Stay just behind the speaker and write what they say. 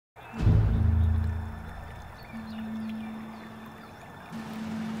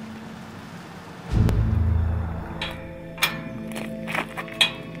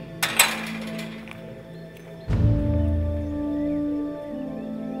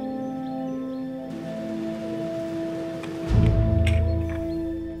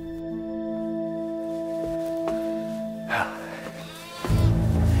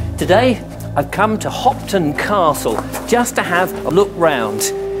Today I've come to Hopton Castle just to have a look round.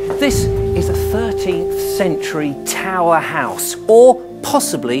 This is a 13th century tower house, or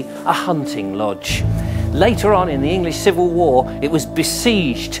possibly a hunting lodge. Later on in the English Civil War it was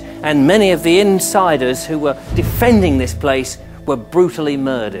besieged, and many of the insiders who were defending this place were brutally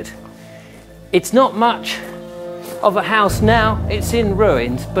murdered. It's not much of a house now, it's in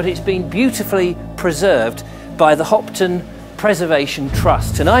ruins, but it's been beautifully preserved by the Hopton Preservation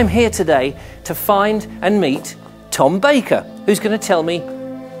Trust. And I'm here today to find and meet Tom Baker, who's going to tell me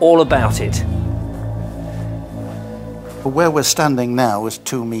all about it. Where we're standing now is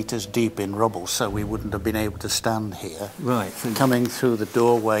 2 meters deep in rubble, so we wouldn't have been able to stand here. Right. Coming through the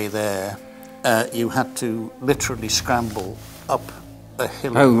doorway there, you had to literally scramble up a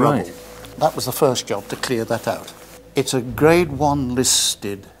hill of rubble. Right. That was the first job, to clear that out. It's a Grade 1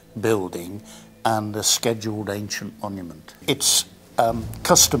 listed building and a scheduled ancient monument. It's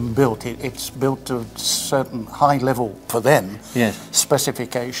custom built. It's built to a certain high level for then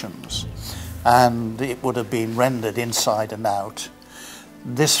specifications, and it would have been rendered inside and out.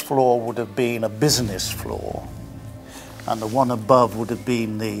 This floor would have been a business floor, and the one above would have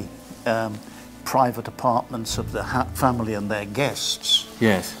been the private apartments of the family and their guests.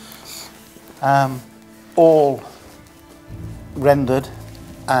 Yes. All rendered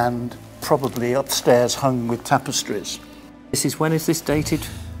and probably upstairs hung with tapestries. When is this dated?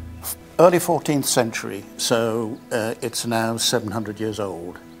 Early 14th century, so it's now 700 years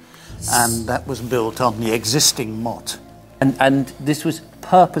old. And that was built on the existing motte. And this was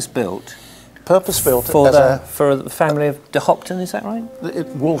purpose-built? Purpose-built for the family of De Hopton, is that right?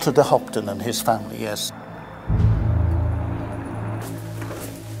 Walter De Hopton and his family, yes.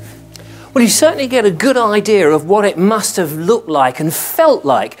 Well, you certainly get a good idea of what it must have looked like and felt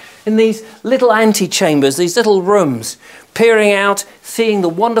like in these little antechambers, these little rooms, peering out, seeing the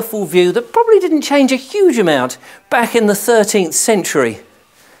wonderful view that probably didn't change a huge amount back in the 13th century.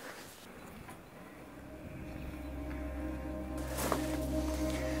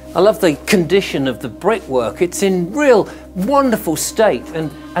 I love the condition of the brickwork. It's in real wonderful state,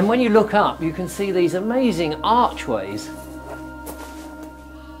 and when you look up you can see these amazing archways.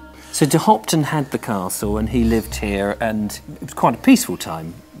 So De Hopton had the castle and he lived here, and it was quite a peaceful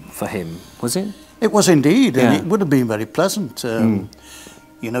time for him, was it? It was indeed, and it would have been very pleasant.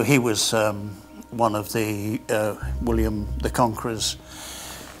 You know, he was one of the William the Conqueror's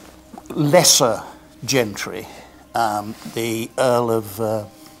lesser gentry. The Earl of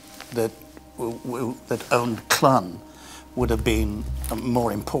that owned Clun would have been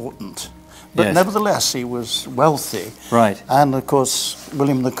more important. But nevertheless, he was wealthy. Right. And of course,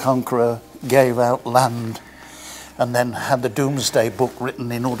 William the Conqueror gave out land and then had the Domesday Book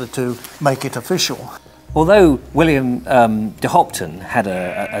written in order to make it official. Although William De Hopton had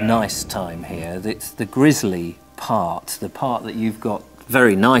a nice time here, it's the grisly part, the part that you've got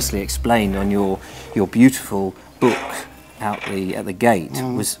very nicely explained on your beautiful book out at the gate,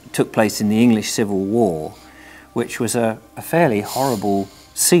 took place in the English Civil War, which was a fairly horrible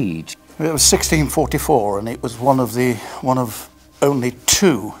siege. It was 1644, and it was one of only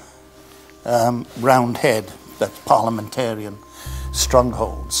 2 Roundhead, that's parliamentarian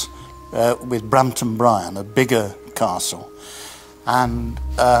strongholds, with Brampton Bryan, a bigger castle, and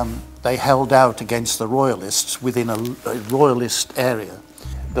they held out against the royalists within a royalist area.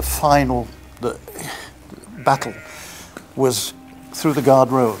 The final battle was through the guard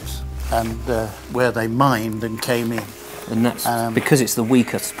roads, and where they mined and came in. And that's because it's the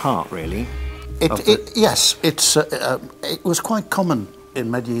weakest part, really. Yes, it was quite common in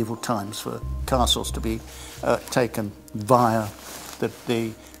medieval times for castles to be taken via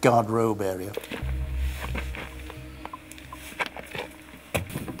the guard robe area.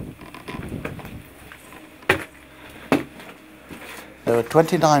 There were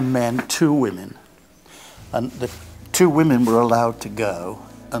 29 men, 2 women, and the 2 women were allowed to go,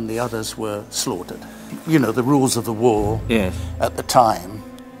 and the others were slaughtered. You know, the rules of the war at the time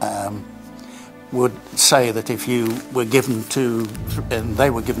would say that if you were given and they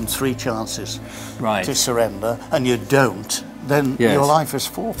were given 3 chances to surrender, and you don't, then your life is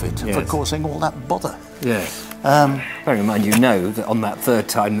forfeit for causing all that bother. Yes. Bearing in mind, you know that on that 3rd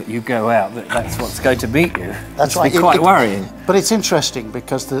time that you go out, that's what's going to meet you. That's right. Quite worrying. But it's interesting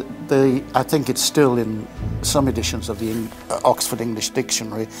because I think it's still in some editions of the Oxford English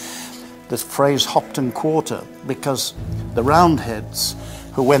Dictionary, the phrase Hopton Quarter, because the Roundheads,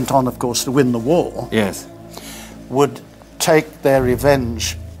 who went on, of course, to win the war, would take their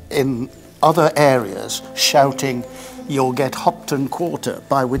revenge in other areas, shouting, you'll get Hopton quarter,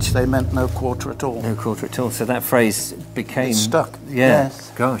 by which they meant no quarter at all. No quarter at all. So that phrase became... It's stuck. Yeah,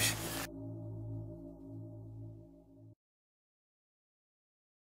 Yes. gosh.